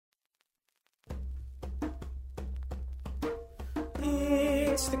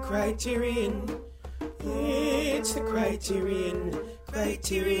It's the Criterion. It's the Criterion.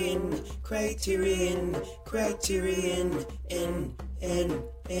 Criterion.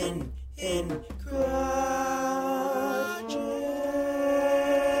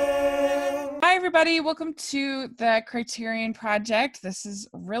 Hi, everybody. Welcome to the Criterion Project. This is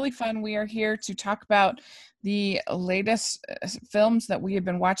really fun. We are here to talk about the latest films that we have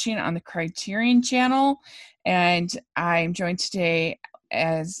been watching on the Criterion channel. And I'm joined today,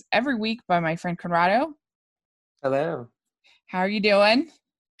 as every week, by my friend Conrado. Hello. How are you doing?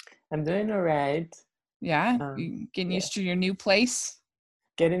 I'm doing all right. Yeah? You getting used to your new place?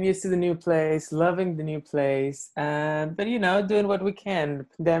 Getting used to the new place, loving the new place, but doing what we can. The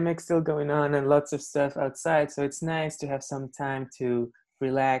pandemic's still going on and lots of stuff outside, so it's nice to have some time to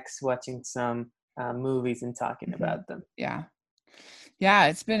relax watching some movies and talking about them. Yeah,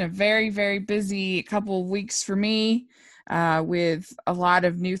 it's been a very, very busy couple of weeks for me, with a lot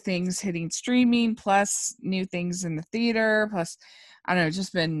of new things hitting streaming, plus new things in the theater, plus, I don't know,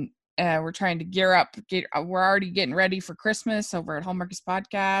 just been we're trying to gear up. We're already getting ready for Christmas over at Hallmark's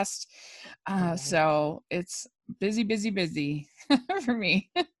podcast. So it's busy for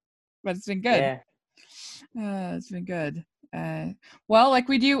me, but it's been good. Yeah. It's been good. Well, like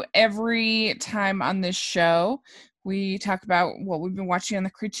we do every time on this show, we talk about what we've been watching on the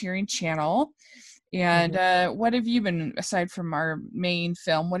Criterion channel. And what have you been, aside from our main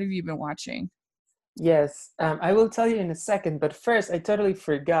film, what have you been watching? Yes, I will tell you in a second, but first, I totally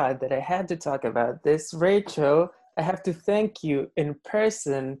forgot that I had to talk about this. Rachel, I have to thank you in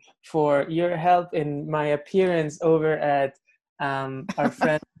person for your help in my appearance over at our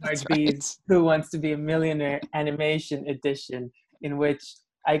friend Mark B's Who Wants to Be a Millionaire animation edition, in which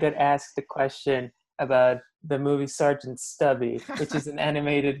I got asked the question about the movie Sergeant Stubby, which is an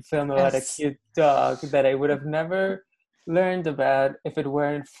animated film about a cute dog that I would have never learned about if it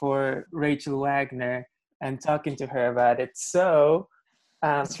weren't for Rachel Wagner and talking to her about it. So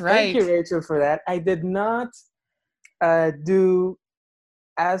That's right. Thank you, Rachel, for that. I did not do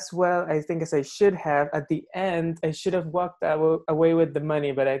as well, I think, as I should have. At the end, I should have walked away with the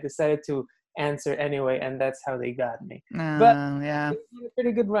money, but I decided to answer anyway, and that's how they got me. But yeah, it's been a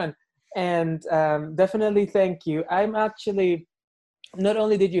pretty good run. And definitely thank you. I'm actually, not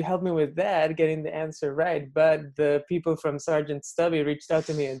only did you help me with that, getting the answer right, but the people from Sergeant Stubby reached out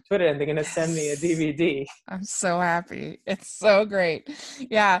to me on Twitter, and they're going to send me a DVD. I'm so happy. It's so great.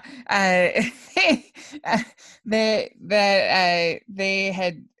 Yeah. I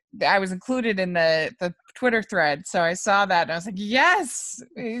was included in the Twitter thread, so I saw that and I was like, yes,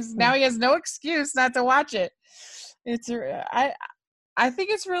 now he has no excuse not to watch it. I think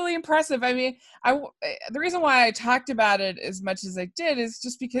it's really impressive. I mean, the reason why I talked about it as much as I did is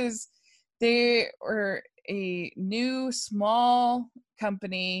just because they were a new small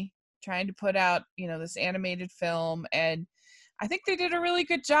company trying to put out, this animated film, and I think they did a really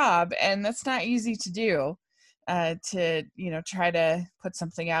good job, and that's not easy to do, to, try to put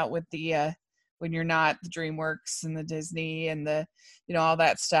something out with the when you're not the DreamWorks and the Disney and the, all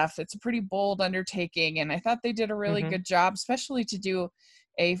that stuff. It's a pretty bold undertaking, and I thought they did a really good job, especially to do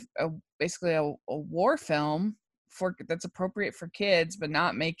basically a war film that's appropriate for kids, but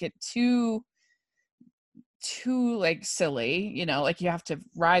not make it too like silly, like you have to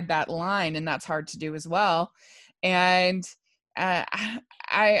ride that line, and that's hard to do as well. And I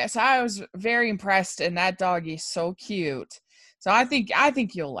was very impressed, and that dog is so cute. So I think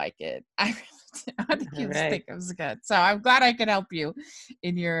you'll like it. I think you'll think it was good. So I'm glad I could help you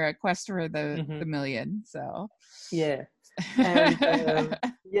in your quest for the million. So yeah, and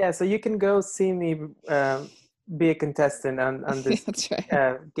so you can go see me be a contestant on this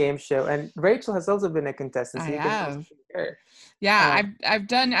game show, and Rachel has also been a contestant. So you can see her. Yeah,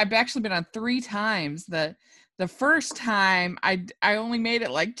 I've actually been on 3 times. The first time I only made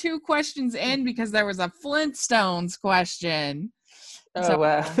it like 2 questions in because there was a Flintstones question. Oh, so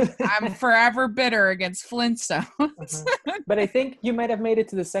wow. I'm forever bitter against Flintstones. But I think you might have made it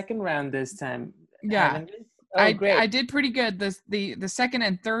to the second round this time. Yeah. Great. I did pretty good the second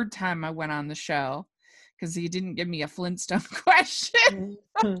and third time I went on the show, because he didn't give me a Flintstone question.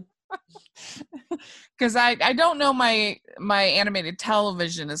 Because I don't know my animated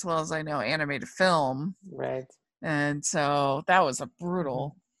television as well as I know animated film. Right. And so that was a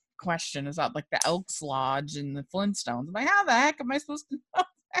brutal question. Is that like the Elks Lodge and the Flintstones? I'm like, how the heck am I supposed to know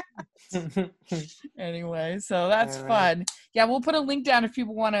that? Anyway, so that's fun. Yeah, we'll put a link down if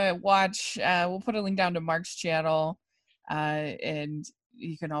people want to watch. We'll put a link down to Mark's channel, and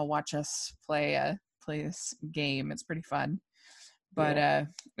you can all watch us play this game. It's pretty fun. But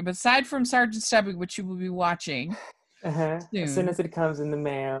aside from Sergeant Stubby, which you will be watching, As soon soon. as it comes in the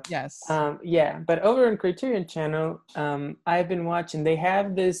mail. Yes. Yeah, but over on Criterion Channel, I've been watching, they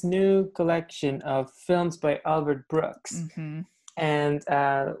have this new collection of films by Albert Brooks. Mm-hmm. And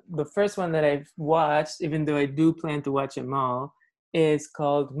the first one that I've watched, even though I do plan to watch them all, is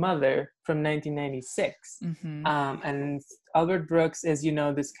called Mother from 1996. Mm-hmm. And Albert Brooks is,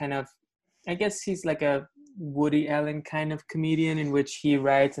 this kind of, I guess he's like a Woody Allen kind of comedian in which he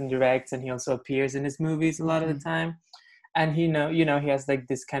writes and directs, and he also appears in his movies a lot of the time. And he has like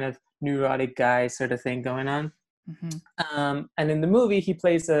this kind of neurotic guy sort of thing going on. And in the movie, he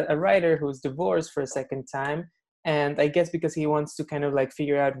plays a writer who's divorced for a second time. And I guess because he wants to kind of like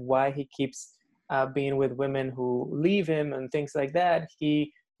figure out why he keeps being with women who leave him and things like that,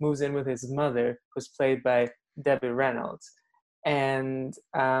 he moves in with his mother, who's played by Debbie Reynolds. And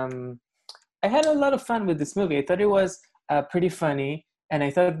I had a lot of fun with this movie. I thought it was pretty funny, and I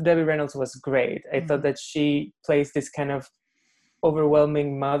thought Debbie Reynolds was great. I thought that she plays this kind of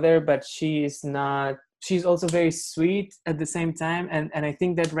overwhelming mother, but she's also very sweet at the same time. And I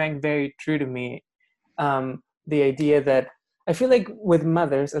think that rang very true to me. The idea that I feel like with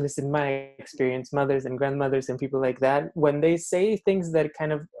mothers, at least in my experience, mothers and grandmothers and people like that, when they say things that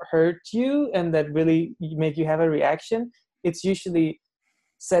kind of hurt you and that really make you have a reaction, it's usually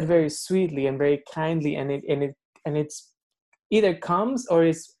said very sweetly and very kindly, and it's either comes or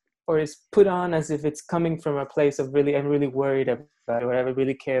is put on as if it's coming from a place of really, I'm really worried about, or I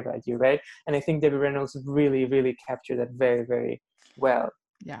really care about you, right? And I think Debbie Reynolds really, really captured that very, very well.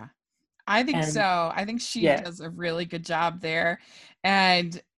 Yeah, I think so. I think she does a really good job there,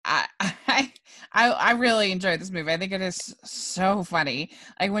 and I really enjoyed this movie. I think it is so funny.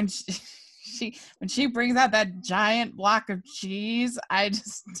 Like when she brings out that giant block of cheese, I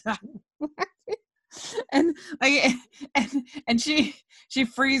just and like and she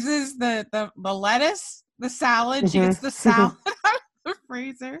freezes the lettuce, the salad. She gets the salad out of the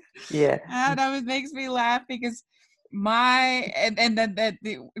freezer. Yeah, and it makes me laugh because and then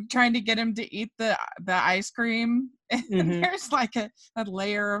trying to get him to eat the ice cream, and there's like a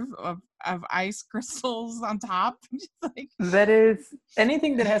layer of ice crystals on top. Like, that is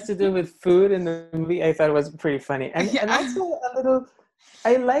anything that has to do with food in the movie, I thought was pretty funny, and also a little.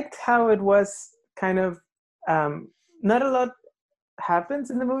 I liked how it was kind of not a lot happens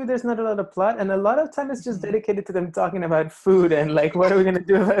in the movie. There's not a lot of plot, and a lot of time is just dedicated to them talking about food and like what are we gonna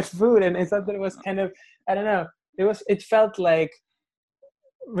do about food. And I thought that it was kind of, I don't know, it felt like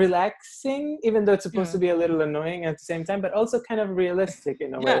relaxing, even though it's supposed to be a little annoying at the same time, but also kind of realistic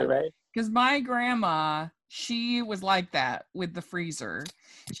in a way, right? Because my grandma, she was like that with the freezer.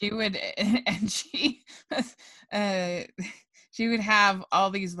 She would, and she would have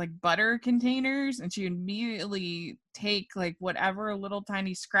all these like butter containers, and she would immediately take like whatever little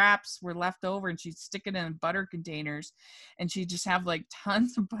tiny scraps were left over, and she'd stick it in butter containers, and she'd just have like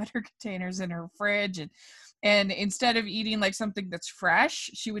tons of butter containers in her fridge. And instead of eating like something that's fresh,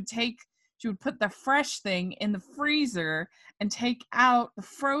 she would put the fresh thing in the freezer and take out the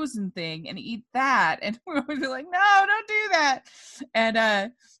frozen thing and eat that. And we would be like, no, don't do that.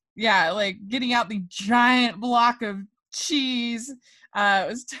 And like getting out the giant block of cheese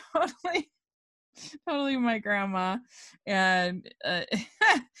was totally my grandma. And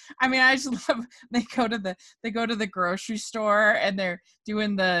I mean, I just love they go to the grocery store, and they're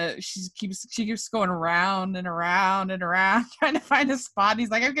doing she keeps going around and around and around trying to find a spot. He's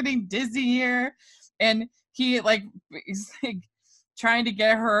like, I'm getting dizzy here, and he's like trying to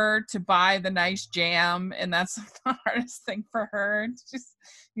get her to buy the nice jam, and that's the hardest thing for her.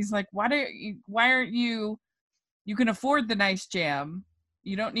 He's like, why aren't you can afford the nice jam,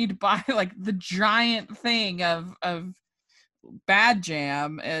 you don't need to buy like the giant thing of bad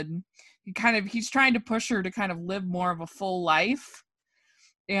jam. And he's trying to push her to kind of live more of a full life.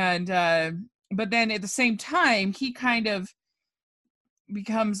 And but then at the same time, he kind of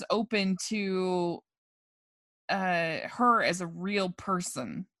becomes open to her as a real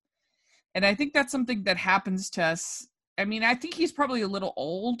person. And I think that's something that happens to us. I mean, I think he's probably a little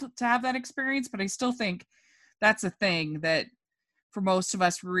old to have that experience, but I still think that's a thing that for most of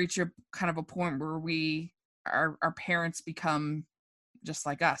us, we reach a kind of a point where our parents become just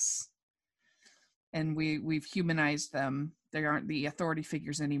like us, and we've humanized them. They aren't the authority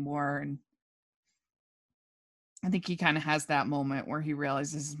figures anymore. And I think he kind of has that moment where he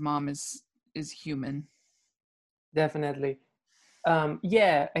realizes his mom is human. Definitely. I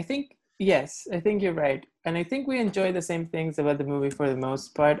think you're right. And I think we enjoy the same things about the movie for the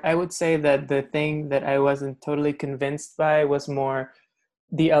most part. I would say that the thing that I wasn't totally convinced by was more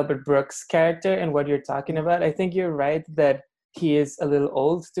the Albert Brooks character and what you're talking about. I think you're right that he is a little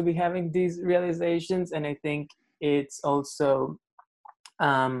old to be having these realizations. And I think it's also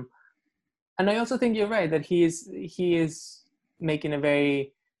and I also think you're right that he is making a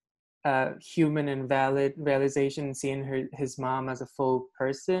very human and valid realization, seeing his mom as a full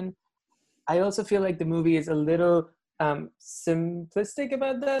person. I also feel like the movie is a little simplistic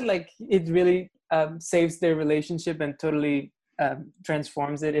about that. Like it really saves their relationship and totally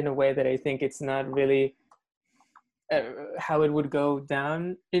transforms it in a way that I think it's not really how it would go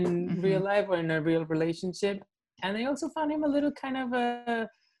down in real life or in a real relationship. And I also found him a little kind of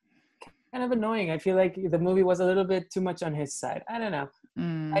annoying. I feel like the movie was a little bit too much on his side. I don't know.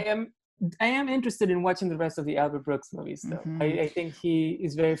 I am interested in watching the rest of the Albert Brooks movies, though. I think he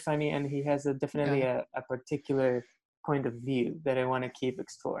is very funny, and he has definitely a particular point of view that I want to keep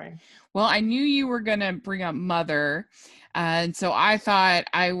exploring. Well, I knew you were going to bring up Mother, and so I thought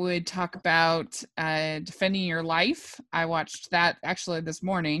I would talk about Defending Your Life. I watched that actually this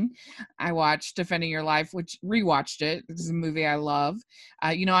morning. I watched Defending Your Life, which rewatched it. This is a movie I love.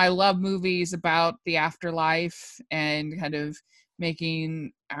 I love movies about the afterlife and kind of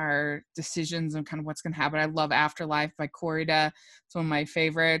making our decisions and kind of what's going to happen. I love Afterlife by Corrida. It's one of my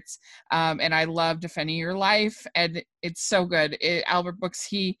favorites. And I love Defending Your Life. And it's so good. Albert Brooks,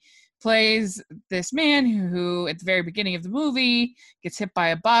 he plays this man who at the very beginning of the movie gets hit by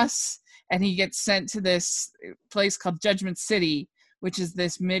a bus, and he gets sent to this place called Judgment City, which is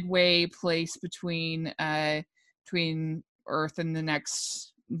this midway place between Earth and the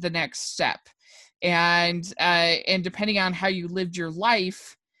next step. And depending on how you lived your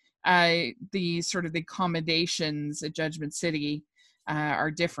life, the sort of the accommodations at Judgment City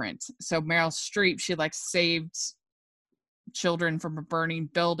are different. So Meryl Streep, she like saved children from a burning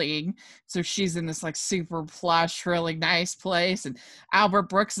building, so she's in this like super plush, really nice place. And Albert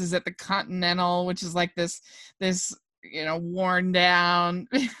Brooks is at the Continental, which is like this worn down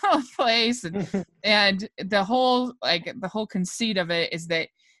place. And the whole conceit of it is that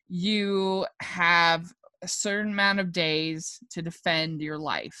you have a certain amount of days to defend your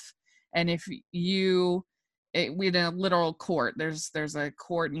life. And if we in a literal court, there's a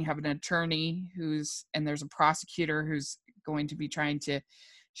court, and you have an attorney and there's a prosecutor who's going to be trying to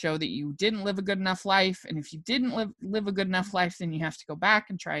show that you didn't live a good enough life. And if you didn't live a good enough life, then you have to go back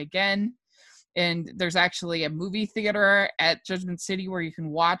and try again. And there's actually a movie theater at Judgment City where you can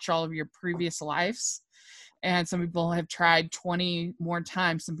watch all of your previous lives. And some people have tried 20 more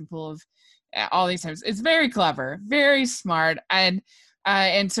times. Some people have all these times. It's very clever, very smart. And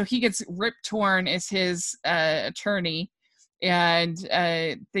so he gets Rip Torn as his attorney. And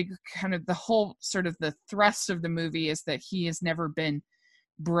they kind of, the whole sort of the thrust of the movie is that he has never been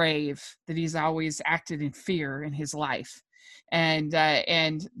brave, that he's always acted in fear in his life. And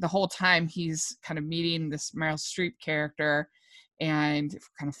the whole time he's kind of meeting this Meryl Streep character and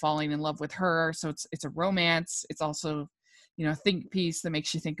kind of falling in love with her. So it's a romance. It's also, a think piece that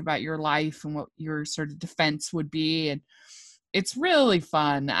makes you think about your life and what your sort of defense would be. And it's really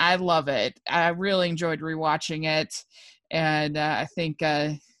fun. I love it. I really enjoyed rewatching it. And I think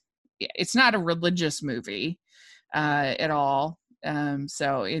it's not a religious movie at all.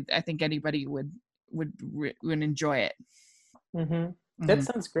 So I think anybody would enjoy it. That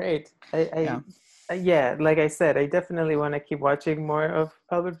sounds great. Yeah, like I said, I definitely want to keep watching more of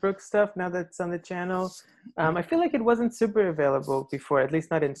Albert Brooks stuff now that it's on the channel. I feel like it wasn't super available before, at least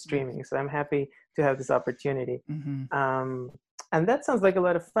not in streaming. So I'm happy to have this opportunity. And that sounds like a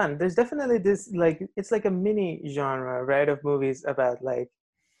lot of fun. There's definitely this, like, it's like a mini genre, right, of movies about like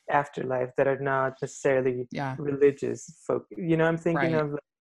afterlife that are not necessarily religious folk. I'm thinking of like,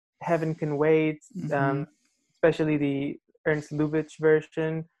 Heaven Can Wait, especially the Ernst Lubitsch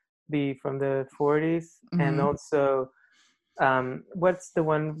version, from the 40s, and also what's the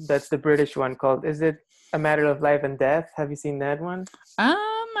one that's the British one called? Is it A Matter of Life and Death? Have you seen that one?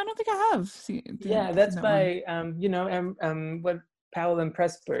 I don't think I have. That's by what Powell and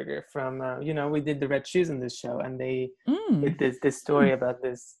Pressburger from we did the Red Shoes in this show, and they did this story about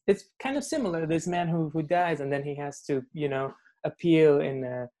this. It's kind of similar. This man who dies, and then he has to appeal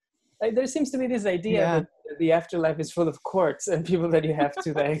in. There seems to be this idea that the afterlife is full of courts and people that you have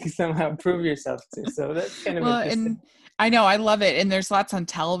to like somehow prove yourself to. So that's kind of interesting. And I know, I love it. And there's lots on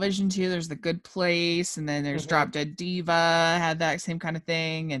television too. There's The Good Place, and then there's Drop Dead Diva had that same kind of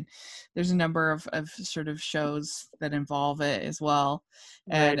thing. And there's a number of sort of shows that involve it as well.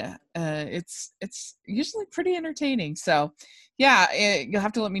 And it's usually pretty entertaining. So you'll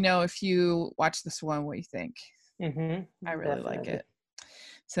have to let me know if you watch this one, what you think. I really like it.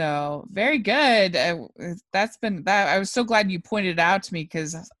 So very good. That's been that. I was so glad you pointed it out to me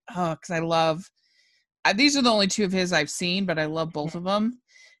because I love. These are the only two of his I've seen, but I love both of them.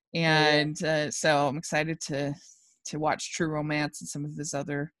 And so I'm excited to watch True Romance and some of this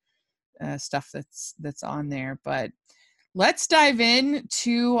other stuff that's on there. But let's dive in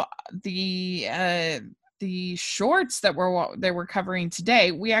to the shorts that we're covering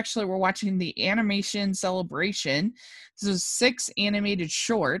today. We actually were watching the Animation Celebration. This is 6 animated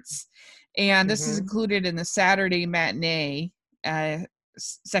shorts, and this is included in the Saturday matinee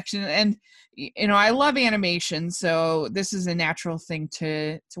section. And I love animation, so this is a natural thing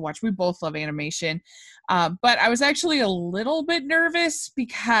to watch. We both love animation, but I was actually a little bit nervous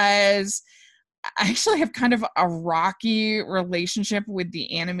because I actually have kind of a rocky relationship with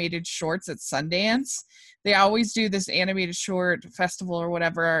the animated shorts at Sundance. They always do this animated short festival or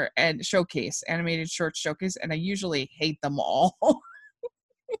whatever, and animated short showcase, and I usually hate them all.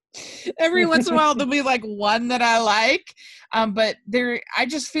 Every once in a while there'll be like one that I like, but I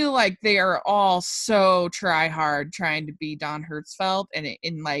just feel like they are all so try hard trying to be Don Hertzfeldt, and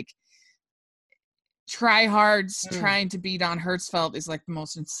in like tryhards trying to be Don Hertzfeldt is like the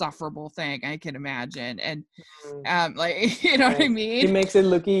most insufferable thing I can imagine. And like, you know what I mean? He makes it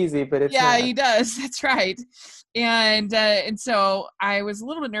look easy, but it's yeah, not. he does. That's right. And so I was a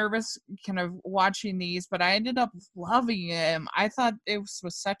little bit nervous kind of watching these, but I ended up loving him. I thought it was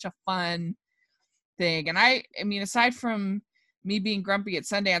such a fun thing. And I mean, aside from me being grumpy at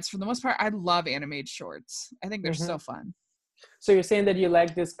Sundance, for the most part, I love animated shorts. I think they're so fun. So you're saying that you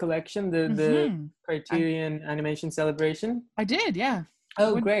like this collection, the Criterion Animation Celebration? I did, yeah.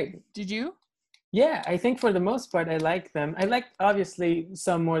 Oh, great. Did you? Yeah, I think for the most part, I like them. I like, obviously,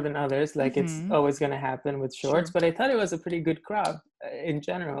 some more than others, like it's always going to happen with shorts, but I thought it was a pretty good crowd in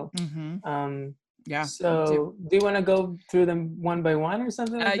general. Yeah. So do you want to go through them one by one or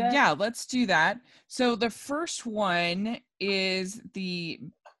something like that? Yeah, let's do that. So the first one is the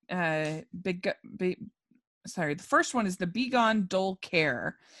the first one is the Begone Dull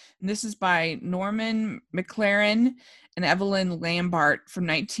Care. And this is by Norman McLaren and Evelyn Lambert from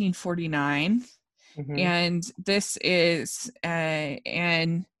 1949. And this is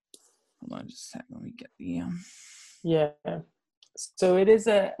and hold on just a second, let me get the Yeah. So it is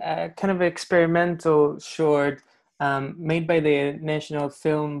a kind of experimental short made by the National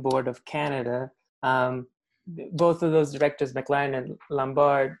Film Board of Canada. Both of those directors, McLaren and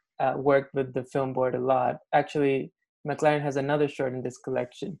Lambert, worked with the film board a lot. Actually, McLaren has another short in this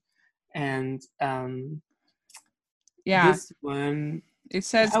collection. And this one, it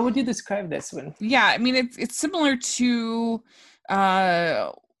says, how would you describe this one? Yeah, I mean, it's similar to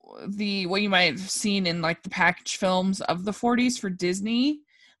the what you might have seen in like the package films of the 40s for Disney,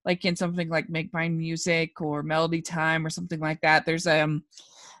 like in something like Make Mine Music or Melody Time or something like that. There's a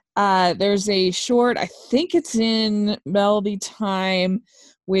short, I think it's in Melody Time,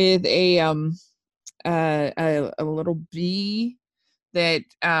 with a little bee that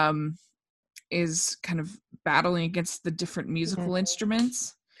is kind of battling against the different musical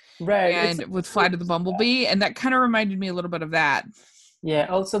instruments, right? And with Flight of the Bumblebee, and that kind of reminded me a little bit of that. Yeah.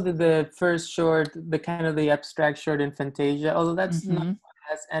 Also, the first short, the kind of the abstract short in Fantasia, although that's not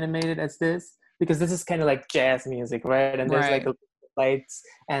as animated as this, because this is kind of like jazz music, right? And there's like lights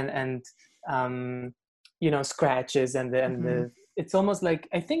and scratches and the it's almost like,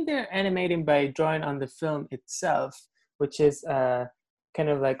 I think they're animating by drawing on the film itself, which is kind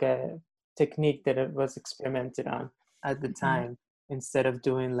of like a technique that it was experimented on at the time, instead of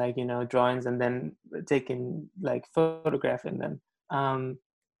doing like, drawings and then taking like photographing them. And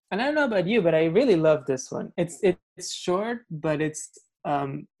I don't know about you, but I really love this one. It's short, but it's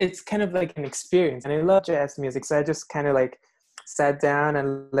kind of like an experience, and I love jazz music, so I just kind of like sat down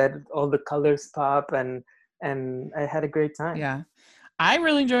and let all the colors pop, and I had a great time. Yeah, I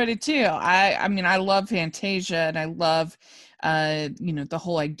really enjoyed it too. I mean, I love Fantasia, and I love the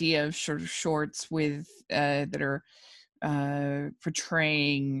whole idea of shorts with that are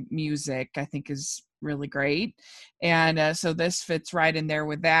portraying music. I think is really great, and so this fits right in there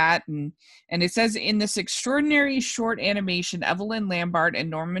with that. And it says, in this extraordinary short animation, Evelyn Lambert and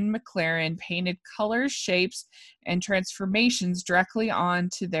Norman McLaren painted colors, shapes, and transformations directly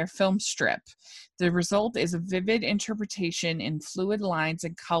onto their film strip. The result is a vivid interpretation in fluid lines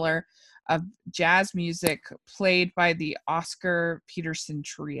and color of jazz music played by the Oscar Peterson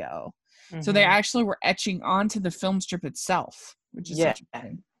Trio. So they actually were etching onto the film strip itself, which is such a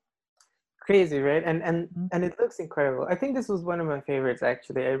thing. Crazy, right? And it looks incredible. I think this was one of my favorites,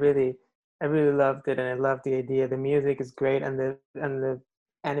 actually. I really loved it, and I love the idea. The music is great, and the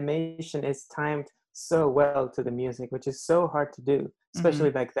animation is timed so well to the music, which is so hard to do,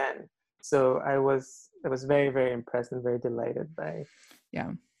 especially back then. So I was very, very impressed and very delighted by it.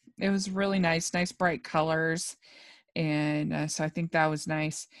 Yeah, it was really nice bright colors. And so I think that was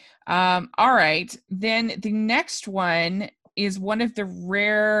nice. All right. Then the next one is one of the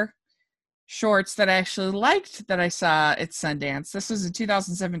rare shorts that I actually liked that I saw at Sundance. This was in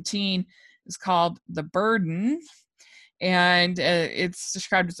 2017. It's called The Burden. And it's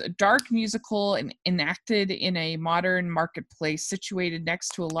described as a dark musical and enacted in a modern marketplace situated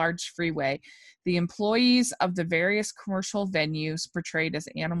next to a large freeway. The employees of the various commercial venues, portrayed as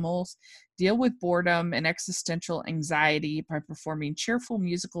animals, deal with boredom and existential anxiety by performing cheerful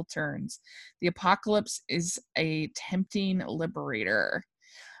musical turns. The apocalypse is a tempting liberator.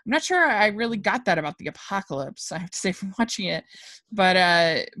 I'm not sure I really got that about the apocalypse, I have to say, from watching it, but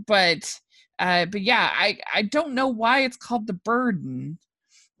yeah, I don't know why it's called The Burden,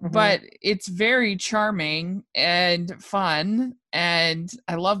 but it's very charming and fun, and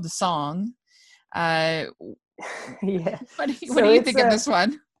I love the song. Yeah. What do you think of this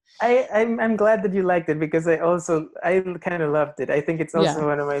one? I'm glad that you liked it, because I kind of loved it. I think it's also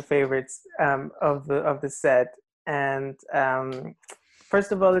one of my favorites of the set. And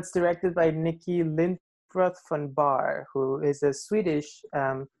first of all, it's directed by Nikki Lindroth von Baar, who is a Swedish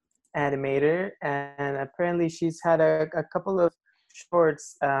animator, and apparently she's had a couple of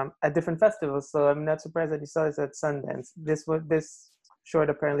shorts at different festivals. So I'm not surprised that you saw this at Sundance. This short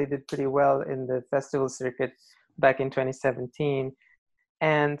apparently did pretty well in the festival circuit back in 2017.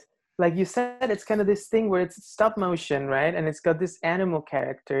 And like you said, it's kind of this thing where it's stop motion, right? And it's got these animal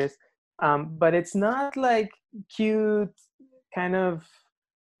characters, but it's not like cute, kind of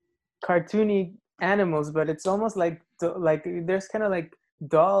cartoony animals, but it's almost like there's kind of like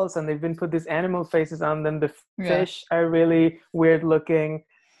dolls, and they've been put these animal faces on them. The fish are really weird looking,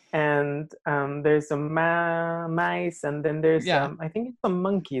 and there's some mice, and then there's I think it's some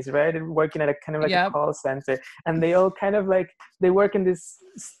monkeys, right, working at a kind of like a call center, and they all kind of like they work in this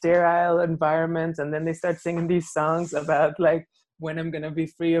sterile environment, and then they start singing these songs about like when I'm gonna be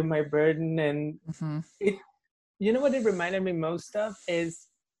free of my burden. And it, you know what it reminded me most of is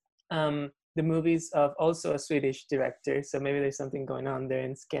the movies of also a Swedish director, so maybe there's something going on there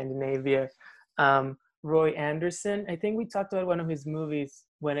in Scandinavia. Roy Andersson, I think we talked about one of his movies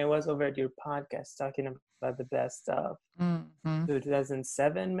when I was over at your podcast talking about the best of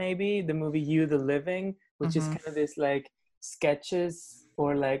 2007, maybe, the movie You the Living, which is kind of this like sketches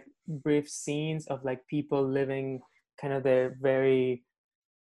or like brief scenes of like people living kind of their very,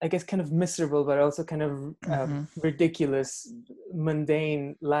 I guess, kind of miserable, but also kind of ridiculous,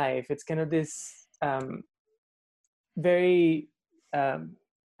 mundane life. It's kind of this very,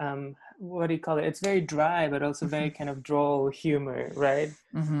 what do you call it? It's very dry, but also very kind of droll humor, right?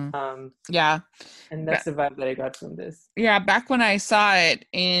 Yeah. And that's the vibe that I got from this. Yeah, back when I saw it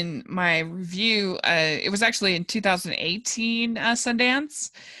in my review, it was actually in 2018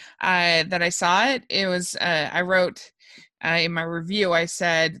 Sundance that I saw it. It was, I wrote in my review, I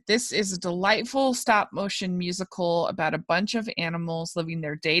said, this is a delightful stop motion musical about a bunch of animals living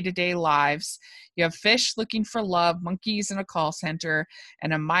their day-to-day lives. You have fish looking for love, monkeys in a call center,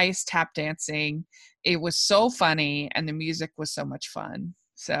 and a mice tap dancing. It was so funny, and the music was so much fun.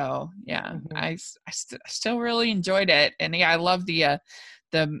 So yeah, I still really enjoyed it. And yeah, I love the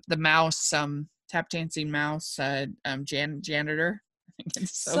mouse, tap dancing mouse, janitor.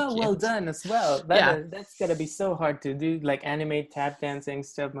 It's so well done as well. That's gotta be so hard to do, like animate tap dancing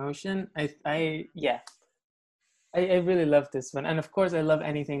stop motion. I really love this one, and of course I love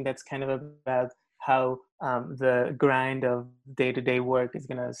anything that's kind of about how the grind of day-to-day work is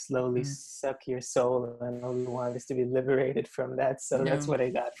gonna slowly suck your soul, and all you want is to be liberated from that. So that's what I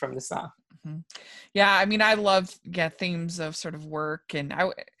got from the song. Yeah, I mean, I love themes of sort of work, and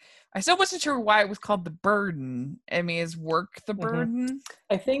I still wasn't sure why it was called The Burden. I mean, is work the burden?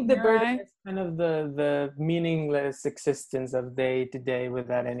 I think the burden is kind of the meaningless existence of day to day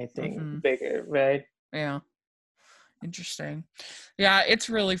without anything bigger, right? Yeah. Interesting. Yeah, it's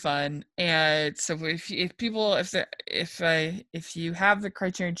really fun. And so if you have the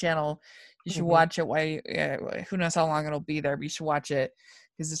Criterion channel, you should watch it. Who knows how long it'll be there, but you should watch it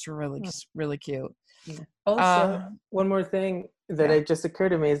because it's really cute. Also, one more thing that it just occurred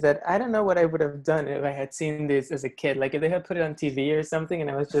to me is that I don't know what I would have done if I had seen this as a kid. Like if they had put it on TV or something and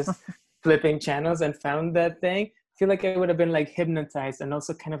I was just flipping channels and found that thing, I feel like I would have been like hypnotized and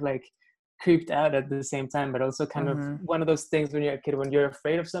also kind of like creeped out at the same time, but also kind of one of those things when you're a kid, when you're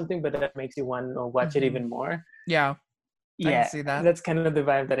afraid of something, but that makes you want to watch it even more. Yeah. I can see that. That's kind of the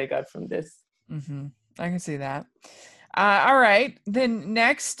vibe that I got from this. I can see that. All right. Then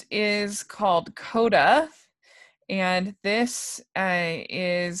next is called Coda. And this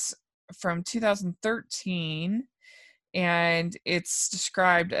is from 2013. And it's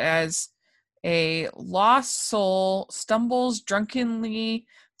described as A lost soul stumbles drunkenly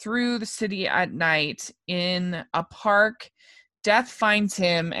through the city at night in a park. Death finds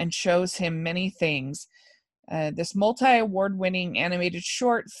him and shows him many things. This multi-award-winning animated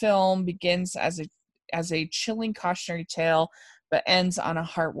short film begins as a chilling cautionary tale, but ends on a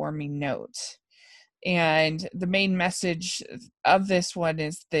heartwarming note. And the main message of this one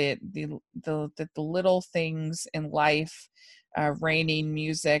is that the little things in life, raining,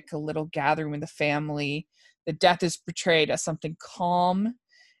 music, a little gathering with the family, the death is portrayed as something calm,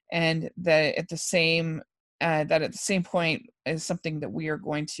 and that at the same point is something that we are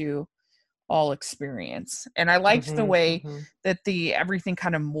going to all experience. And I liked the way that everything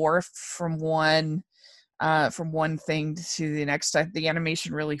kind of morphed from one thing to the next. The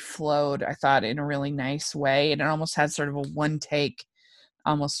animation really flowed, I thought, in a really nice way, and it almost had sort of a one take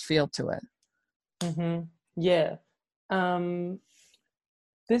almost feel to it. Yeah.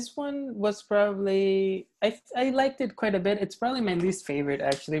 This one was probably, I liked it quite a bit. It's probably my least favorite,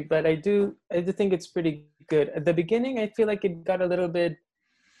 actually, but I do think it's pretty good. At the beginning, I feel like it got a little bit,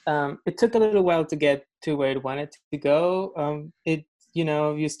 it took a little while to get to where it wanted to go.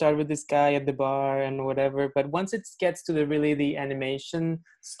 You start with this guy at the bar and whatever, but once it gets to the animation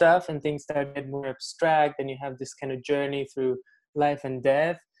stuff and things start getting more abstract, and you have this kind of journey through life and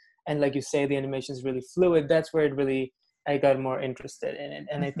death, and like you say, the animation is really fluid. That's where I got more interested in it,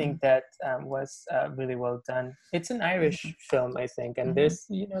 and I think that was really well done. It's an Irish film, I think, and there's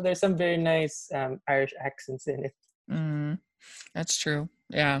some very nice Irish accents in it. That's true.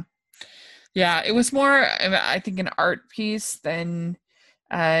 Yeah. It was more, I think, an art piece than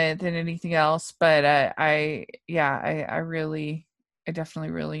anything else. But I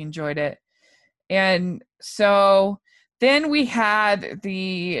definitely really enjoyed it. And so then we had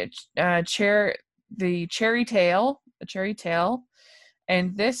the Cherry Tale,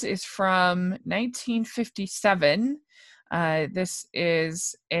 and this is from 1957. This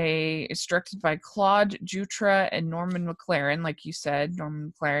is it's directed by Claude Jutra and Norman McLaren, like you said,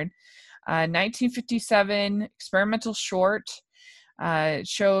 Norman McLaren. 1957 experimental short.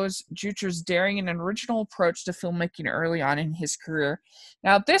 Shows Jutra's daring and original approach to filmmaking early on in his career.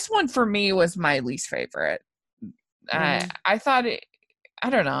 Now, this one for me was my least favorite. I thought it, I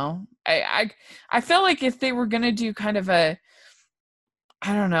don't know. I felt like if they were going to do kind of a,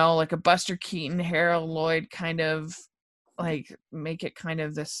 I don't know, like a Buster Keaton, Harold Lloyd kind of, like, make it kind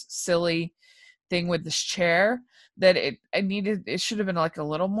of this silly thing with this chair, that it should have been like a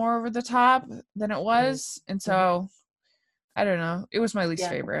little more over the top than it was. And so I don't know, it was my least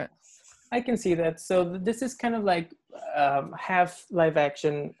favorite. I can see that. So this is kind of like half live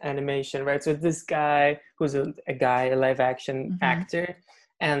action animation, right? So this guy who's a live action actor,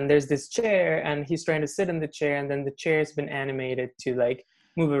 and there's this chair, and he's trying to sit in the chair, and then the chair's been animated to like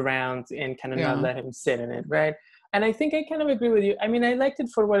move around and kind of not let him sit in it, right? And I think I kind of agree with you. I mean, I liked it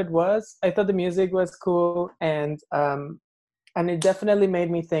for what it was. I thought the music was cool, and it definitely made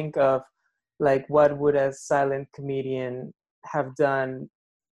me think of like, what would a silent comedian have done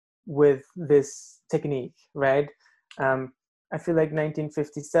with this technique, right? I feel like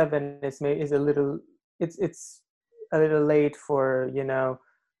 1957 is a little, it's a little late for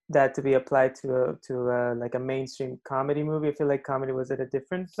that to be applied to like a mainstream comedy movie. I feel like comedy was at a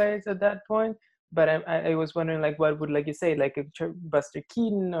different place at that point. But I was wondering, like, what would, like you say, like a Buster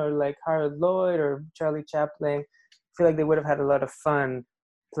Keaton or like Harold Lloyd or Charlie Chaplin, I feel like they would have had a lot of fun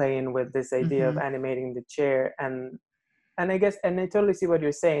playing with this idea of animating the chair. And I guess, and I totally see what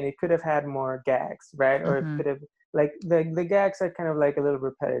you're saying. It could have had more gags, right? Or it could have, like, the gags are kind of like a little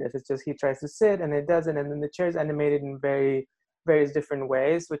repetitive. It's just he tries to sit and it doesn't, and then the chair is animated in various different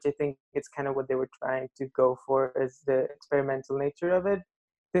ways, which I think it's kind of what they were trying to go for, is the experimental nature of it.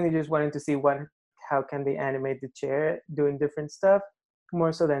 I think they just wanted to see how can they animate the chair doing different stuff,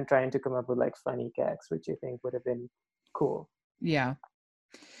 more so than trying to come up with like funny gags, which I think would have been cool. Yeah.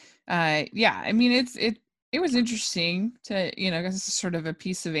 I mean, it was interesting to, because it's sort of a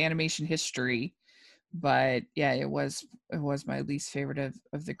piece of animation history, but yeah, it was my least favorite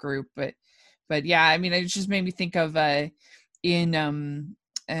of the group. But yeah, I mean, it just made me think of in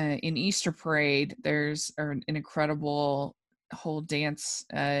Easter Parade, there's an incredible whole dance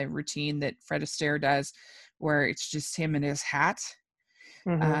routine that Fred Astaire does, where it's just him and his hat.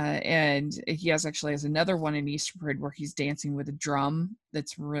 And he has another one in Easter Parade where he's dancing with a drum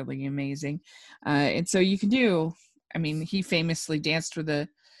that's really amazing. And so you can do, I mean, he famously danced with a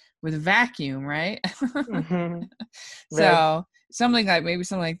vacuum, right? So something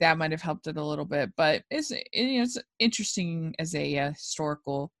like that might have helped it a little bit, but it's interesting as a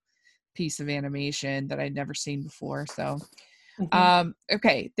historical piece of animation that I'd never seen before. So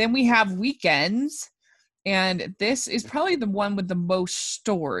Okay, then we have Weekends, and this is probably the one with the most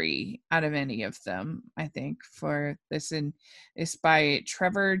story out of any of them, I think, for this. And it's by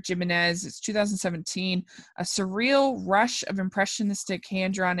Trevor Jimenez. It's 2017. A surreal rush of impressionistic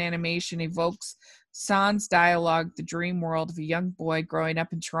hand-drawn animation evokes sans dialogue, the dream world of a young boy growing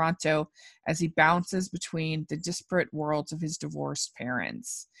up in Toronto as he bounces between the disparate worlds of his divorced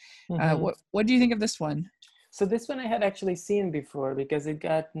parents. What do you think of this one? So this one I had actually seen before because it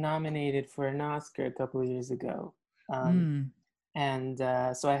got nominated for an Oscar a couple of years ago. And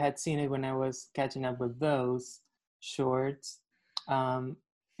so I had seen it when I was catching up with those shorts.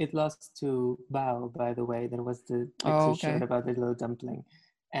 It lost to Bao, by the way. That was the Pixar short about the little dumpling.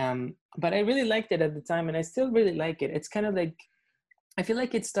 But I really liked it at the time, and I still really like it. It's kind of like, I feel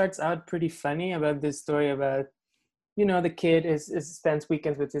like it starts out pretty funny about this story about, you know, the kid is spends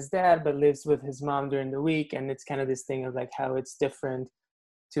weekends with his dad, but lives with his mom during the week. And it's kind of this thing of like how it's different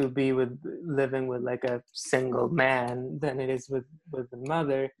to be living with like a single man than it is with the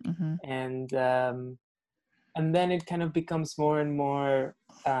mother. And then it kind of becomes more and more,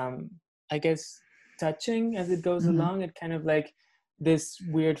 I guess, touching as it goes along. It kind of like this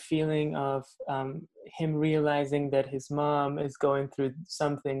weird feeling of him realizing that his mom is going through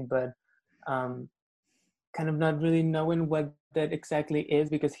something, but kind of not really knowing what that exactly is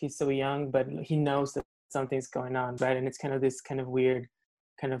because he's so young, but he knows that something's going on, right? And it's kind of this kind of weird,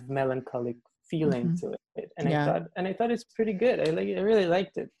 kind of melancholic feeling to it. And I thought it's pretty good. I really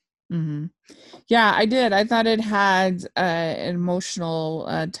liked it. Yeah, I did. I thought it had an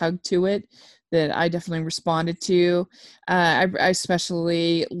emotional tug to it that I definitely responded to. I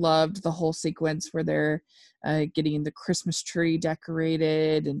especially loved the whole sequence where they're getting the Christmas tree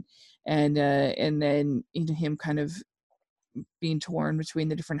decorated, and then, you know, him kind of being torn between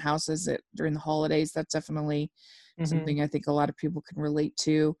the different houses during the holidays. That's definitely something I think a lot of people can relate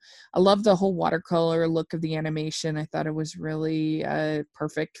to. I love the whole watercolor look of the animation. I thought it was really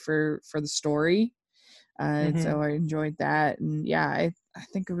perfect for the story. So I enjoyed that. And yeah, I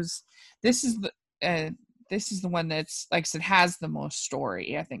think this is the one that's, like I said, has the most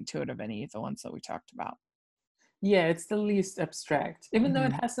story, I think, to it of any of the ones that we talked about. Yeah, it's the least abstract, even though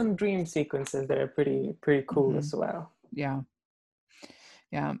it has some dream sequences that are pretty cool as well. Yeah.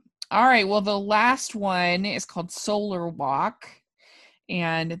 All right. Well, the last one is called Solar Walk,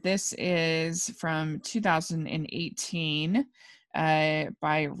 and this is from 2018 by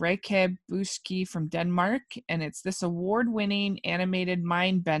Reike Buski from Denmark, and it's this award-winning animated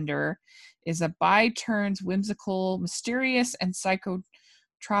mind-bender is a by-turns whimsical, mysterious, and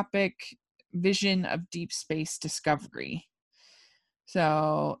psychotropic vision of deep space discovery.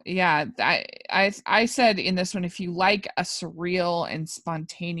 So yeah, I said in this one, if you like a surreal and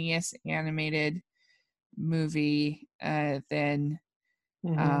spontaneous animated movie, then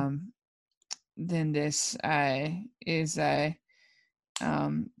this is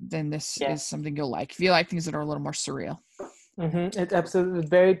is something you'll like. If you like things that are a little more surreal. It's absolutely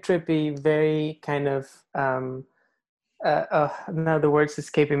very trippy, very kind of now the word's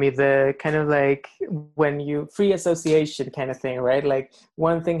escaping me, the kind of like when you free association kind of thing, right? Like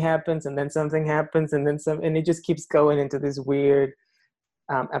one thing happens and then something happens and then some, and it just keeps going into this weird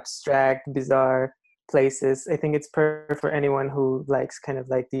abstract, bizarre places. I think it's perfect for anyone who likes kind of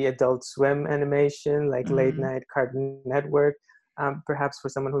like the Adult Swim animation, like late night Cartoon Network, perhaps for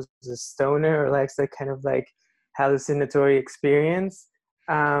someone who's a stoner or likes that kind of like hallucinatory experience.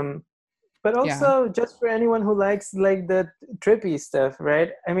 But also just for anyone who likes like the trippy stuff,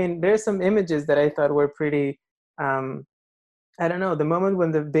 right? I mean, there's some images that I thought were pretty, I don't know, the moment when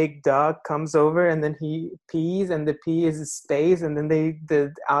the big dog comes over and then he pees and the pee is space, and then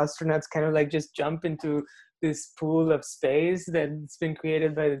the astronauts kind of like just jump into this pool of space that's been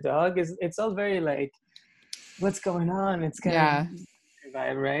created by the dog. It's all very like, what's going on? It's kind of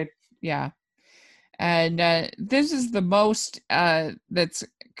vibe, right? Yeah. And this is the most that's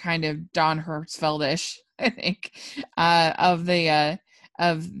kind of Don Hertzfeldish, I think, of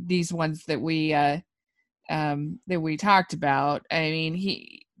these ones that we talked about. I mean,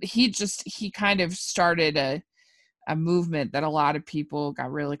 he kind of started a movement that a lot of people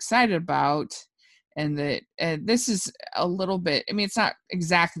got really excited about, and that this is a little bit, I mean, it's not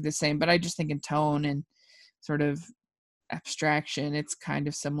exactly the same, but I just think in tone and sort of abstraction, it's kind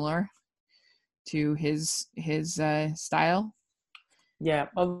of similar to his style. Yeah,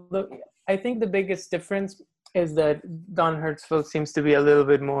 although I think the biggest difference is that Don Hertzfeld seems to be a little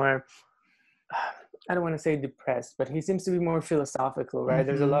bit more, I don't want to say depressed, but he seems to be more philosophical, right?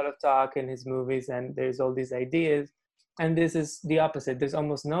 There's a lot of talk in his movies and there's all these ideas, and this is the opposite. There's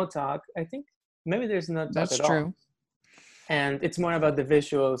almost no talk. I think maybe there's no talk at all. That's true. and it's more about the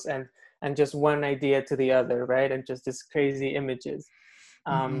visuals and just one idea to the other, right? And just this crazy images.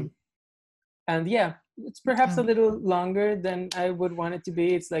 Mm-hmm. And yeah, it's perhaps a Okay. little longer than I would want it to be.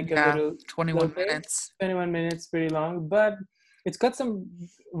 It's like a Yeah, little 21 slower, minutes. 21 minutes, pretty long, but it's got some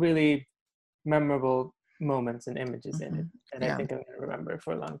really memorable moments and images in Mm-hmm. it that I Yeah. think I'm going to remember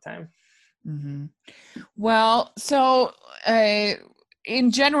for a long time. Mm-hmm. Well, so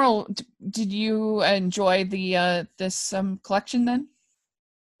in general, did you enjoy the this collection then?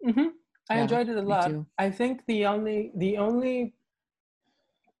 Hmm. I Yeah, enjoyed it a me lot. too. I think the only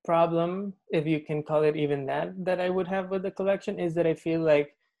problem, if you can call it even that I would have with the collection is that I feel like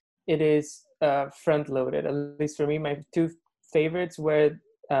it is front loaded. At least for me, my two favorites were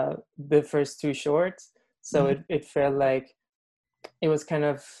the first two shorts. So Mm-hmm. it felt like it was kind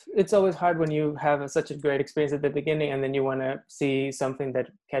of, it's always hard when you have such a great experience at the beginning and then you want to see something that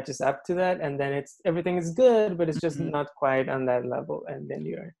catches up to that, and then it's everything is good but it's just Mm-hmm. not quite on that level, and then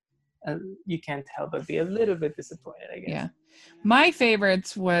you can't help but be a little bit disappointed, I guess. Yeah. My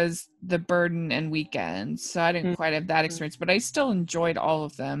favorites was the Burden and Weekends. So I didn't quite have that Mhm. experience, but I still enjoyed all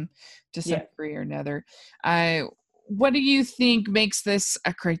of them to some Yeah. degree or another. I What do you think makes this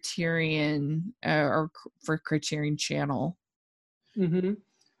a Criterion for Criterion Channel? Hmm.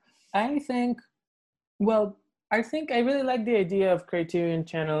 I think, well, I think I really like the idea of Criterion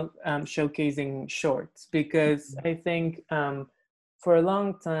Channel showcasing shorts, because I think for a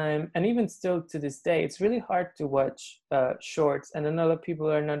long time, and even still to this day, it's really hard to watch shorts, and a lot of people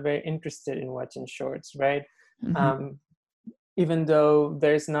are not very interested in watching shorts, right? Mm-hmm. Um, Even though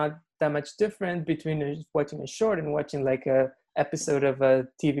there's not that much difference between watching a short and watching like a episode of a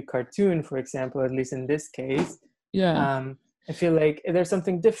TV cartoon, for example, at least in this case. Yeah. I feel like there's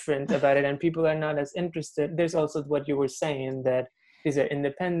something different about it, and people are not as interested. There's also what you were saying, that these are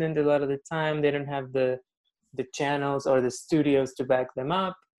independent a lot of the time. They don't have the channels or the studios to back them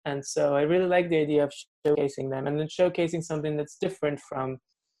up, and so I really like the idea of showcasing them, and then showcasing something that's different from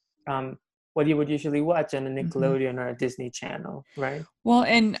um, what you would usually watch on a Mm-hmm. Nickelodeon or a Disney Channel, right? Well,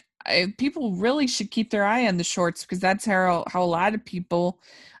 and people really should keep their eye on the shorts, because that's how a lot of people,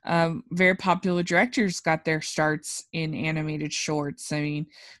 very popular directors, got their starts in animated shorts. I mean,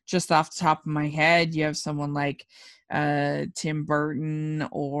 just off the top of my head, you have someone like Tim Burton,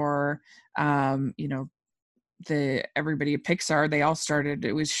 or you know, the everybody at Pixar. They all started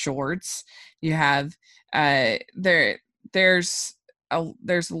it was shorts. You have there's a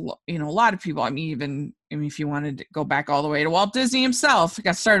lot of people. I mean, if you wanted to go back all the way to Walt Disney himself,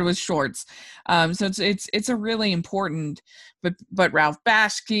 got started with shorts. So it's a really important. But Ralph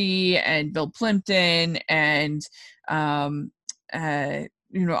Bakshi and Bill Plimpton and all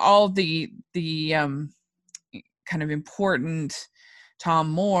the kind of important Tom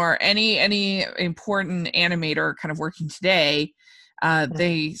Moore, any important animator kind of working today,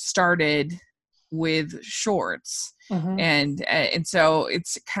 they started with shorts, Mm-hmm. and so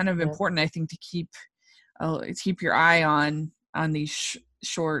it's kind of Yeah. important, I think, to keep your eye on these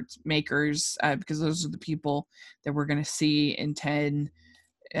short makers, because those are the people that we're going to see in 10,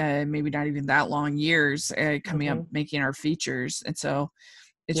 maybe not even that long years, coming up Mm-hmm. making our features, and so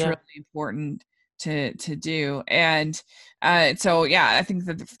it's Yeah. really important to do. And so yeah, I think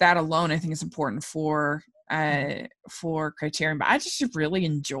that alone, I think is important for Criterion. But I just really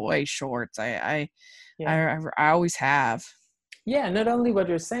enjoy shorts. Yeah. I always have. Yeah. Not only what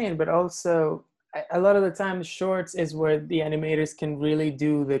you're saying, but also a lot of the time, shorts is where the animators can really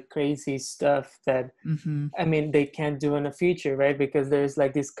do the crazy stuff that, Mm-hmm. I mean, they can't do in a feature, right? Because there's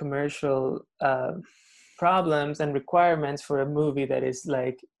like these commercial problems and requirements for a movie that is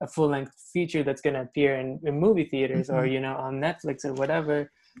like a full-length feature that's going to appear in movie theaters or Mm-hmm. on Netflix or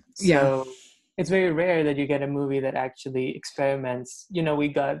whatever. Yeah. So it's very rare that you get a movie that actually experiments. We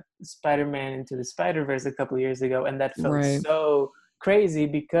got Spider-Man Into the Spider-Verse a couple of years ago, and that felt Right. so crazy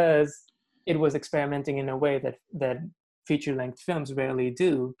because it was experimenting in a way that feature-length films rarely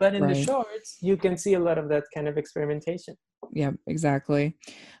do. But in the Right. shorts, you can see a lot of that kind of experimentation. Yeah, exactly.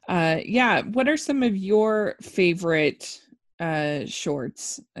 Yeah, what are some of your favorite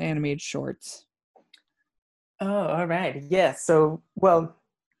shorts, animated shorts? Oh, all right. Yeah. So, well,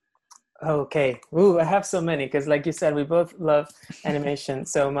 okay. Ooh, I have so many because, like you said, we both love animation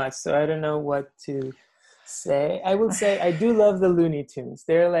so much. So I don't know what to say. I will say I do love the Looney Tunes.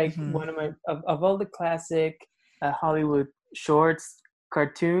 They're like Mm-hmm. one of my of all the classic Hollywood shorts,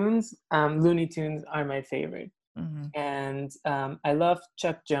 cartoons. Looney Tunes are my favorite, Mm-hmm. and I love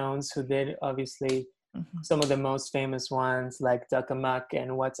Chuck Jones, who did obviously Mm-hmm. some of the most famous ones like Duck Amuck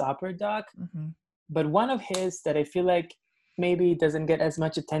and What's Opera Doc. Mm-hmm. But one of his that I feel like maybe doesn't get as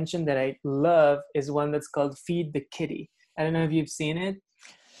much attention that I love is one that's called Feed the Kitty. I don't know if you've seen it.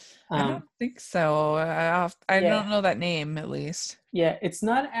 I don't think so. I Yeah. don't know that name, at least. Yeah, it's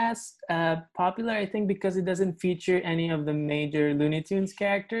not as popular, I think, because it doesn't feature any of the major Looney Tunes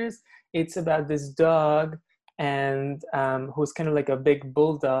characters. It's about this dog and who's kind of like a big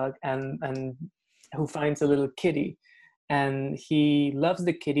bulldog and who finds a little kitty, and he loves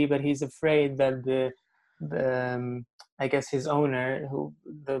the kitty, but he's afraid that the I guess his owner, who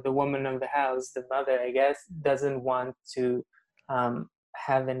the woman of the house, the mother, I guess, doesn't want to um,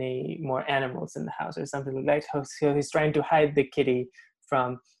 have any more animals in the house or something like that. So he's trying to hide the kitty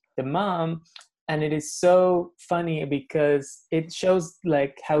from the mom. And it is so funny because it shows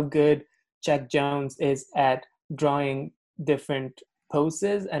like how good Jack Jones is at drawing different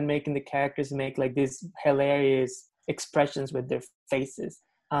poses and making the characters make like these hilarious expressions with their faces.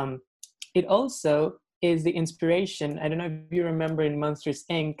 It also is the inspiration. I don't know if you remember in Monsters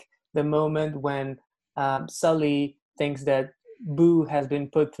Inc. the moment when Sully thinks that Boo has been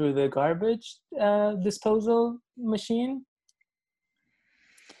put through the garbage disposal machine.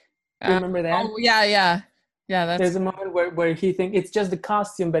 Do you remember that? Oh yeah. There's That's a moment where he thinks it's just the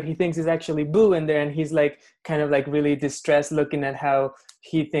costume, but he thinks it's actually Boo in there, and he's like kind of like really distressed, looking at how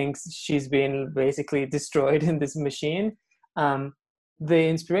he thinks she's been basically destroyed in this machine. The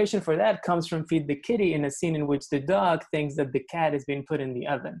inspiration for that comes from Feed the Kitty, in a scene in which the dog thinks that the cat is being put in the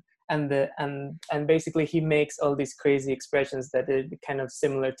oven, and basically he makes all these crazy expressions that are kind of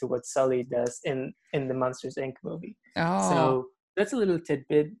similar to what Sully does in the Monsters Inc. movie. So that's a little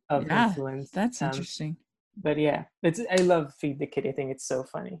tidbit of influence. That's interesting. But yeah, I love Feed the Kitty. I think it's so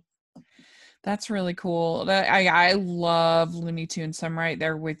funny. That's really cool. I love Looney Tunes. So I'm right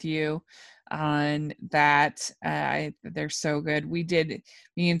there with you on that. They're so good. Me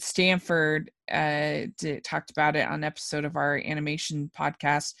and Stanford talked about it on an episode of our animation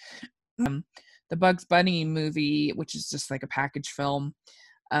podcast. The Bugs Bunny movie, which is just like a package film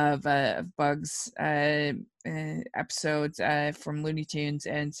of Bugs episodes from Looney Tunes,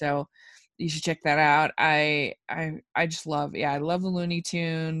 and so you should check that out. I just love, I love the Looney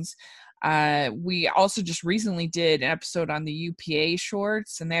Tunes. We also just recently did an episode on the UPA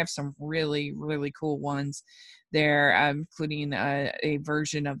shorts, and they have some really, really cool ones there, including a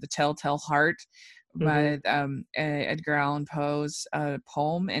version of the Telltale Heart by Edgar Allan Poe's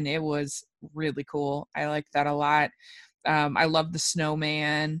poem, and it was really cool. I like that a lot. I love the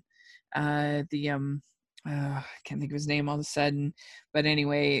snowman. I can't think of his name all of a sudden, but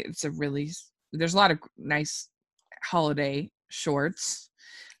anyway, there's a lot of nice holiday shorts.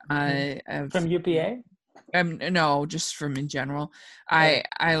 From UPA? No, just from in general. I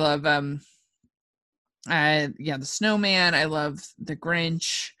love the snowman. I love the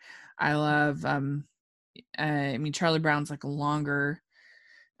Grinch. I love Charlie Brown's like a longer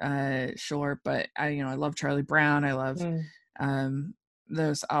short, but I love Charlie Brown. I love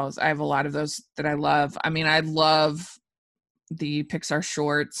those. I have a lot of those that I love. I mean, I love the Pixar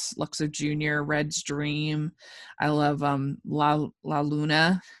shorts, Luxo Jr., Red's Dream. I love La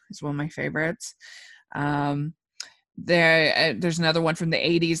Luna is one of my favorites. There's another one from the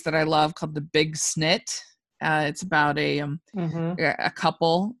 80s that I love called The Big Snit. It's about a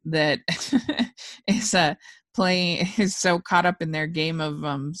couple that is so caught up in their game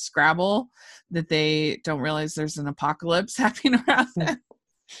of Scrabble that they don't realize there's an apocalypse happening around them.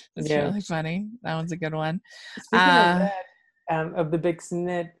 It's really funny. That one's a good one. Speaking of that, of The Big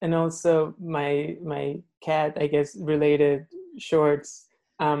Snit, and also my cat, I guess, related shorts,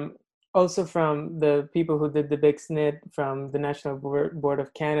 also from the people who did The Big Snit from the National Board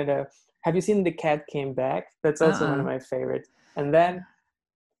of Canada. Have you seen The Cat Came Back? That's also one of my favorites. And that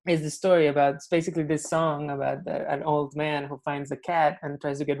is the story about, it's basically this song about an old man who finds a cat and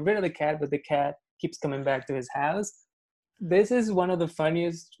tries to get rid of the cat, but the cat keeps coming back to his house. This is one of the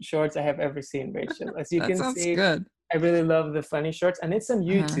funniest shorts I have ever seen, Rachel. As you can see, good. I really love the funny shorts, and it's on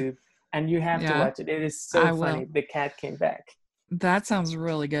YouTube, and you have to watch it. It is so funny. The Cat Came Back. That sounds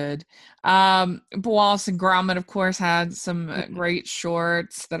really good. Wallace and Gromit, of course, had some great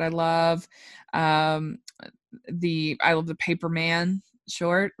shorts that I love. I love the Paper Man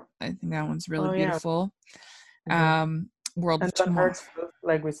short. I think that one's really beautiful. World of Tomorrow,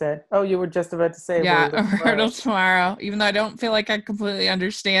 like we said. Oh, you were just about to say World of Tomorrow. Even though I don't feel like I completely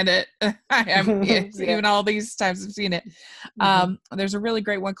understand it, even all these times I've seen it. There's a really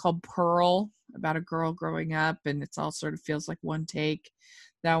great one called Pearl, about a girl growing up, and it's all sort of feels like one take.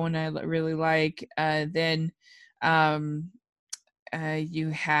 That one I really like. Then you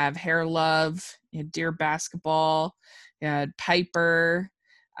have Hair Love, Dear Basketball, Piper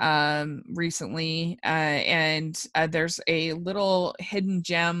recently, and there's a little hidden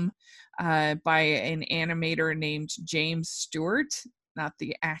gem by an animator named James Stewart, not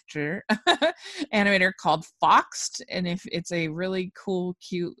the actor, animator called Foxed. And if it's a really cool,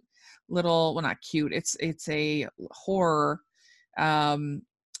 cute little, well, not cute, it's a horror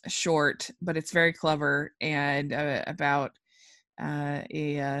short, but it's very clever, and about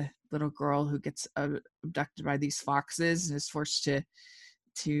a little girl who gets abducted by these foxes and is forced to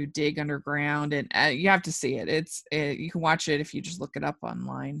dig underground. And you have to see it. You can watch it if you just look it up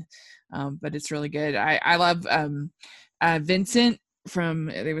online, but it's really good. I love Vincent from,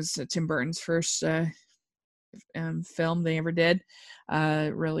 it was Tim Burton's first film they ever did.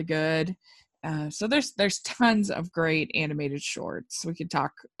 Really good. So there's tons of great animated shorts. We could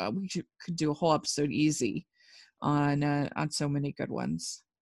talk. Could do a whole episode easy on so many good ones.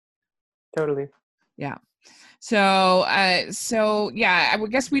 Totally. Yeah. So yeah, I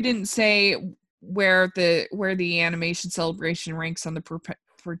would guess we didn't say where the animation celebration ranks on the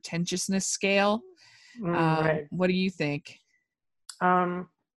pretentiousness scale. Right. What do you think? I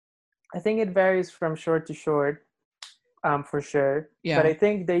think it varies from short to short, for sure. Yeah. But I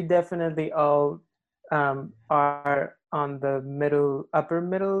think they definitely all are on the upper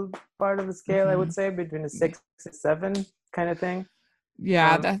middle part of the scale. I would say between a 6 and 7 kind of thing.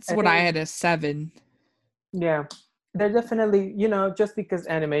 Yeah, that's what I had, a 7. Yeah, they're definitely, just because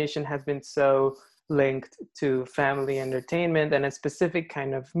animation has been so linked to family entertainment and a specific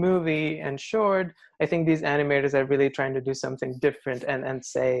kind of movie and short, I think these animators are really trying to do something different and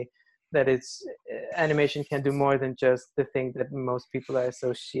say that it's animation can do more than just the thing that most people are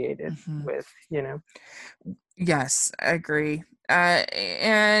associated with, Yes, I agree.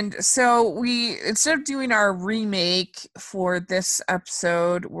 And so we, instead of doing our remake for this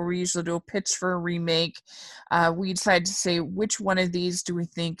episode, where we usually do a pitch for a remake, we decided to say which one of these do we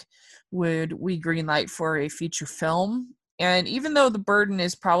think would we greenlight for a feature film. And even though The Burden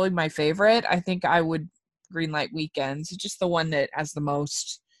is probably my favorite, I think I would greenlight Weekends. It's just the one that has the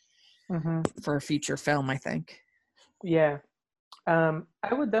most for a feature film, I think. Yeah.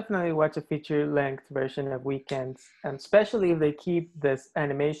 I would definitely watch a feature-length version of Weekends, especially if they keep this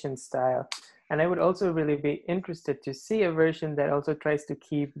animation style. And I would also really be interested to see a version that also tries to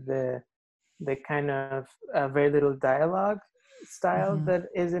keep the kind of very little dialogue style that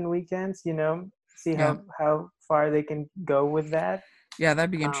is in Weekends. See how far they can go with that. Yeah, that'd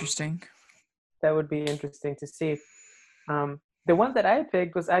be interesting. That would be interesting to see. The one that I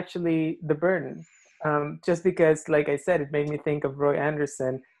picked was actually The Burden. Just because, like I said, it made me think of Roy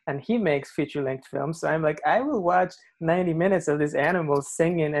Anderson, and he makes feature-length films. So I'm like, I will watch 90 minutes of these animals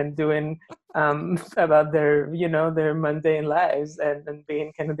singing and doing about their mundane lives and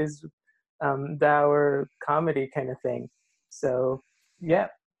being kind of this dour comedy kind of thing. So yeah,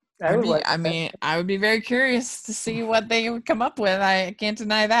 I would watch. I would be very curious to see what they would come up with. I can't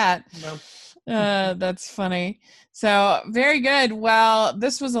deny that. No. That's funny. So very good. Well,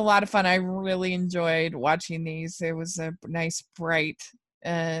 this was a lot of fun. I really enjoyed watching these. It was a nice, bright,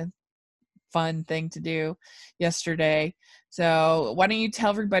 fun thing to do yesterday. So why don't you tell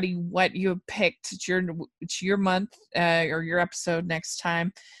everybody what you have picked? It's your month or your episode next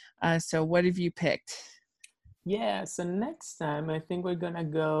time. So what have you picked? Yeah, so next time I think we're gonna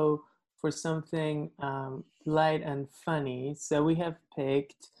go for something light and funny. So we have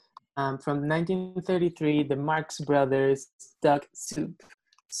picked from 1933, the Marx Brothers Duck Soup.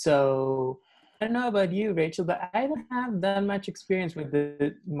 So I don't know about you, Rachel, but I don't have that much experience with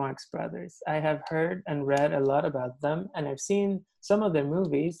the Marx Brothers. I have heard and read a lot about them, and I've seen some of their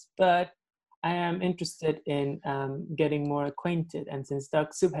movies, but I am interested in getting more acquainted. And since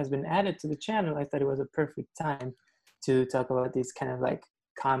Duck Soup has been added to the channel, I thought it was a perfect time to talk about these kind of like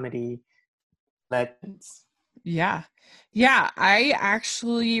comedy legends. Yeah. I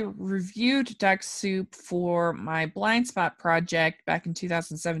actually reviewed Duck Soup for my Blind Spot project back in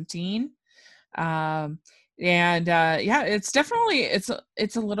 2017. It's definitely it's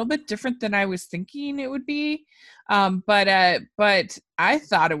a little bit different than I was thinking it would be. But I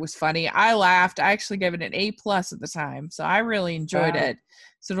thought it was funny. I laughed. I actually gave it an A+ at the time, so I really enjoyed it.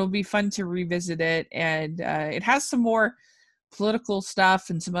 So it'll be fun to revisit it, and it has some more political stuff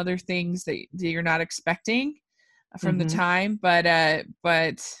and some other things that you're not expecting from the time, but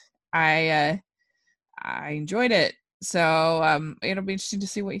I enjoyed it. So it'll be interesting to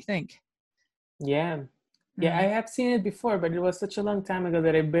see what you think. Yeah, I have seen it before, but it was such a long time ago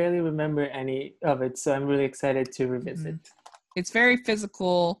that I barely remember any of it. So I'm really excited to revisit. It's very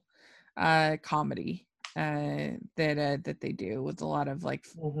physical comedy that they do with a lot of like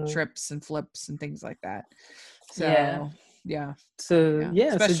trips and flips and things like that. So yeah. So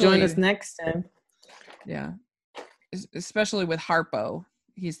join us next time. Yeah. Especially with Harpo.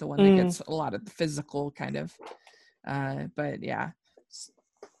 he's the one that gets a lot of the physical kind of. But yeah.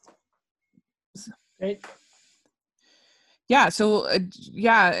 Great. Yeah, so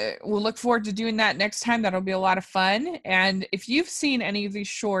we'll look forward to doing that next time. That'll be a lot of fun. And if you've seen any of these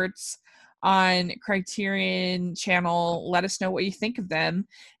shorts on Criterion channel, let us know what you think of them,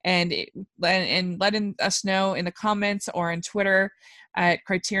 and letting us know in the comments or on Twitter at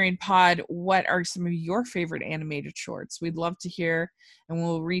Criterion Pod what are some of your favorite animated shorts. We'd love to hear, and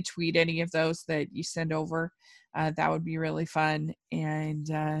we'll retweet any of those that you send over. That would be really fun.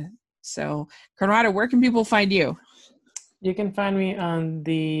 And so, Conrado, where can people find you? You can find me on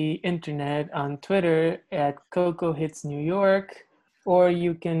the internet, on Twitter at Coco Hits New York, or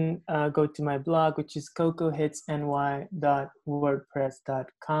you can go to my blog, which is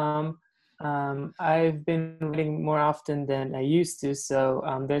cocohitsny.wordpress.com. I've been writing more often than I used to,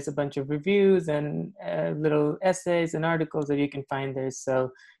 so there's a bunch of reviews and little essays and articles that you can find there, so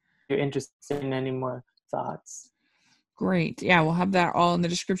if you're interested in any more thoughts. Great. Yeah, we'll have that all in the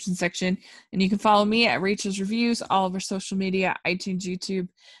description section. And you can follow me at Rachel's Reviews, all of our social media, iTunes, YouTube,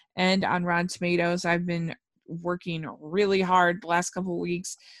 and on Rotten Tomatoes. I've been working really hard the last couple of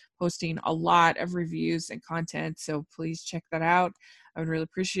weeks, posting a lot of reviews and content. So please check that out. I would really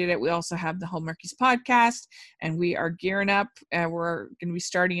appreciate it. We also have the Hallmarkies podcast, and we are gearing up. We're going to be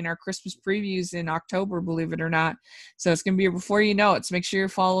starting our Christmas previews in October, believe it or not. So it's going to be before you know it. So make sure you're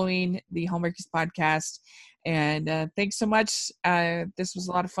following the Hallmarkies podcast. And thanks so much. This was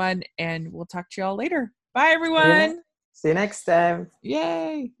a lot of fun, and we'll talk to you all later. Bye, everyone. See you next time.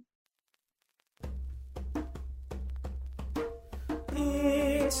 Yay.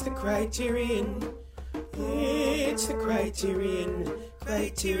 It's the Criterion. It's the Criterion.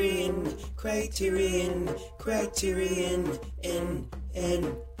 Criterion. Criterion. Criterion.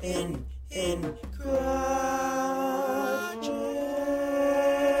 Criterion.